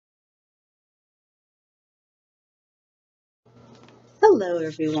Hello,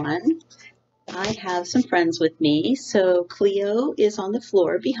 everyone. I have some friends with me. So Cleo is on the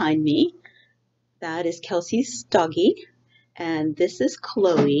floor behind me. That is Kelsey's doggy. And this is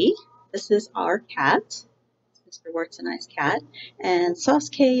Chloe. This is our cat, Mr. Warts and I's cat. And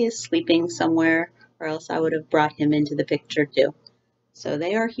Sasuke is sleeping somewhere, or else I would have brought him into the picture too. So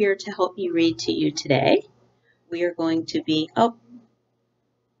they are here to help me read to you today. We are going to be,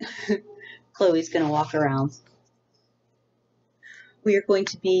 Chloe's going to walk around. We are going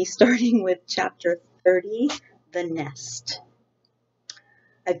to be starting with chapter 30, The Nest.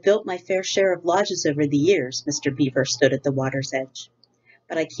 I've built my fair share of lodges over the years. Mr. Beaver stood at the water's edge.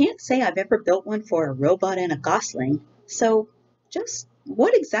 But I can't say I've ever built one for a robot and a gosling. So, just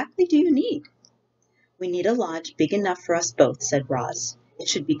what exactly do you need? We need a lodge big enough for us both, said Roz. It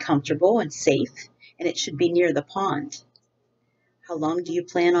should be comfortable and safe, and it should be near the pond. How long do you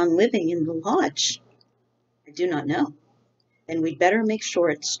plan on living in the lodge? I do not know. Then we'd better make sure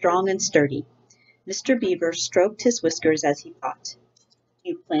it's strong and sturdy. Mr. Beaver stroked his whiskers as he thought. Do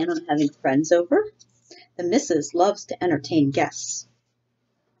you plan on having friends over? The missus loves to entertain guests.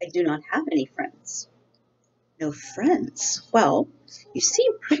 I do not have any friends. No friends? Well, you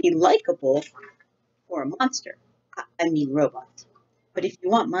seem pretty likable for a monster. I mean robot. But if you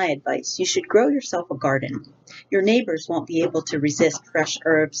want my advice, you should grow yourself a garden. Your neighbors won't be able to resist fresh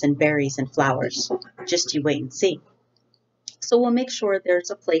herbs and berries and flowers. Just you wait and see. So we'll make sure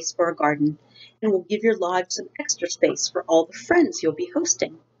there's a place for a garden, and we'll give your lodge some extra space for all the friends you'll be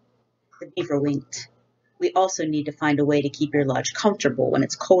hosting. The beaver winked. We also need to find a way to keep your lodge comfortable when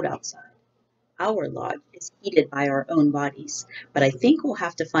it's cold outside. Our lodge is heated by our own bodies, but I think we'll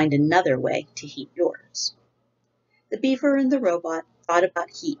have to find another way to heat yours. The beaver and the robot thought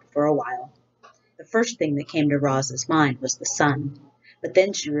about heat for a while. The first thing that came to Roz's mind was the sun, but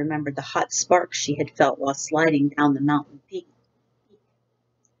then she remembered the hot sparks she had felt while sliding down the mountain peak.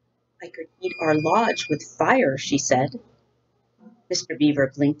 I could heat our lodge with fire, she said. Mr.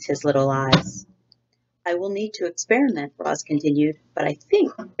 Beaver blinked his little eyes. I will need to experiment, Roz continued, but I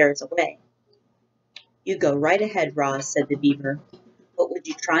think there is a way. You go right ahead, Roz, said the beaver. But would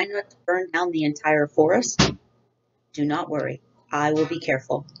you try not to burn down the entire forest? Do not worry. I will be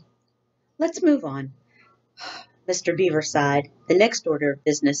careful. Let's move on. Mr. Beaver sighed. The next order of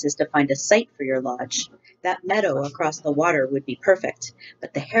business is to find a site for your lodge. That meadow across the water would be perfect,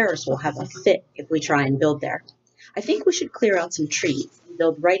 but the hares will have a fit if we try and build there. I think we should clear out some trees and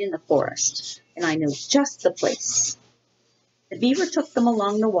build right in the forest, and I know just the place. The beaver took them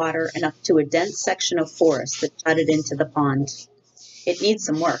along the water and up to a dense section of forest that jutted into the pond. It needs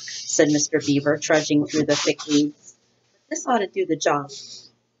some work, said Mr. Beaver, trudging through the thick weeds. This ought to do the job.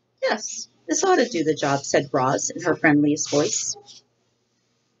 Yes, this ought to do the job, said Roz in her friendliest voice.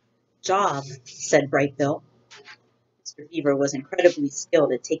 Job, said Brightbill. Mr. Beaver was incredibly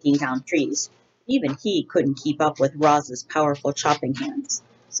skilled at taking down trees. Even he couldn't keep up with Roz's powerful chopping hands,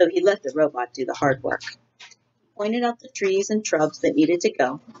 so he let the robot do the hard work. He pointed out the trees and shrubs that needed to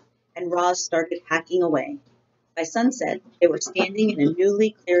go, and Roz started hacking away. By sunset, they were standing in a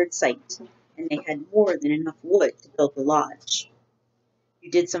newly cleared site, and they had more than enough wood to build the lodge.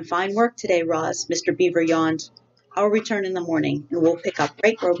 You did some fine work today, Roz, Mr. Beaver yawned. I'll return in the morning, and we'll pick up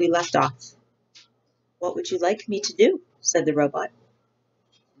right where we left off. What would you like me to do? Said the robot.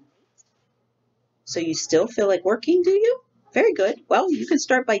 So you still feel like working, do you? Very good. Well, you can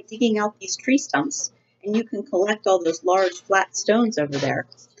start by digging out these tree stumps, and you can collect all those large flat stones over there.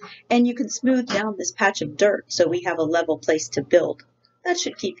 And you can smooth down this patch of dirt so we have a level place to build. That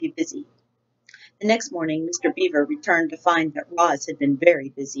should keep you busy. The next morning, Mr. Beaver returned to find that Roz had been very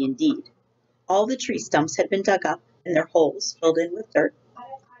busy indeed. All the tree stumps had been dug up and their holes filled in with dirt.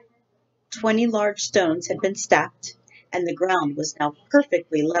 20 large stones had been stacked, and the ground was now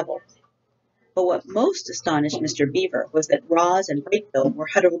perfectly level. But what most astonished Mr. Beaver was that Roz and Brightbill were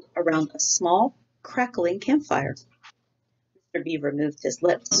huddled around a small, crackling campfire. Mr. Beaver moved his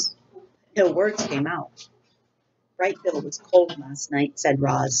lips. No words came out. Brightbill was cold last night, said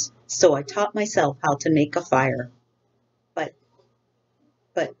Roz, so I taught myself how to make a fire.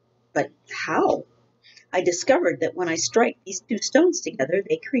 But how? I discovered that when I strike these two stones together,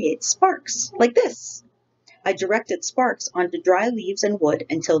 they create sparks, like this. I directed sparks onto dry leaves and wood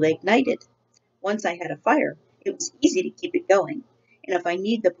until they ignited. Once I had a fire, it was easy to keep it going, and if I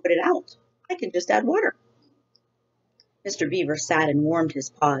need to put it out, I can just add water. Mr. Beaver sat and warmed his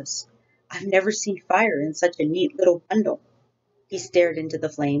paws. I've never seen fire in such a neat little bundle. He stared into the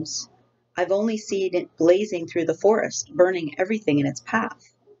flames. I've only seen it blazing through the forest, burning everything in its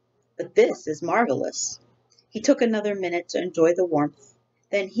path. But this is marvelous. He took another minute to enjoy the warmth.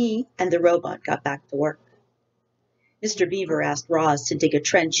 Then he and the robot got back to work. Mr. Beaver asked Roz to dig a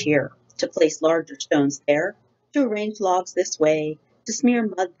trench here, to place larger stones there, to arrange logs this way, to smear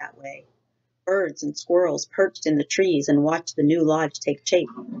mud that way. Birds and squirrels perched in the trees and watched the new lodge take shape.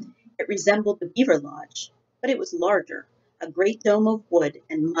 It resembled the beaver lodge, but it was larger, a great dome of wood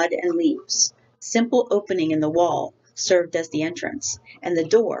and mud and leaves. A simple opening in the wall served as the entrance, and the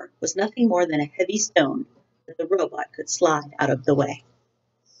door was nothing more than a heavy stone that the robot could slide out of the way.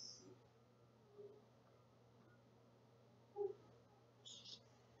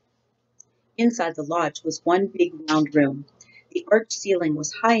 Inside the lodge was one big round room. The arched ceiling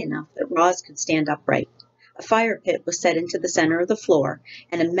was high enough that Roz could stand upright. A fire pit was set into the center of the floor,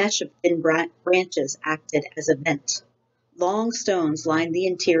 and a mesh of thin branches acted as a vent. Long stones lined the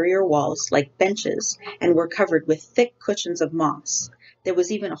interior walls like benches and were covered with thick cushions of moss. There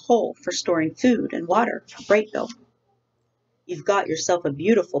was even a hole for storing food and water for Brightville. "You've got yourself a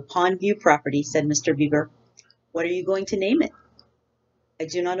beautiful Pond View property," said Mr. Beaver. "What are you going to name it?" "I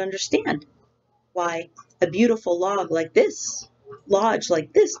do not understand." "Why, a beautiful lodge like this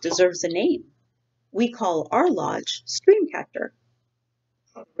deserves a name. We call our lodge Streamcatcher."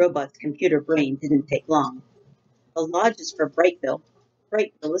 The robot's computer brain didn't take long. "The lodge is for Brightville.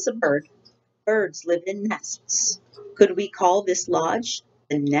 Brightville is a bird. Birds live in nests. Could we call this lodge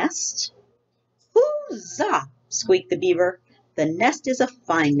the Nest?" "Hoo-zah!" squeaked the beaver. "The Nest is a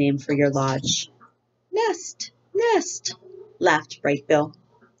fine name for your lodge." "Nest! Nest!" laughed Brightville.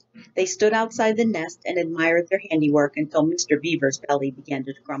 They stood outside the nest and admired their handiwork until Mr. Beaver's belly began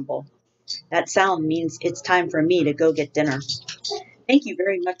to grumble. "That sound means it's time for me to go get dinner." "Thank you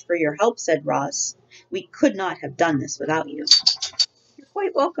very much for your help," said Roz. "We could not have done this without you." "You're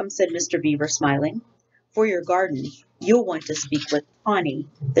quite welcome," said Mr. Beaver, smiling. "For your garden, you'll want to speak with Tawny,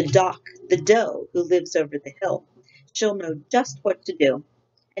 the doe who lives over the hill. She'll know just what to do.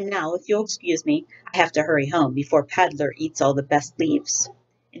 And now, if you'll excuse me, I have to hurry home before Paddler eats all the best leaves.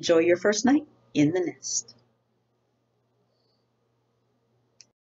 Enjoy your first night in the nest."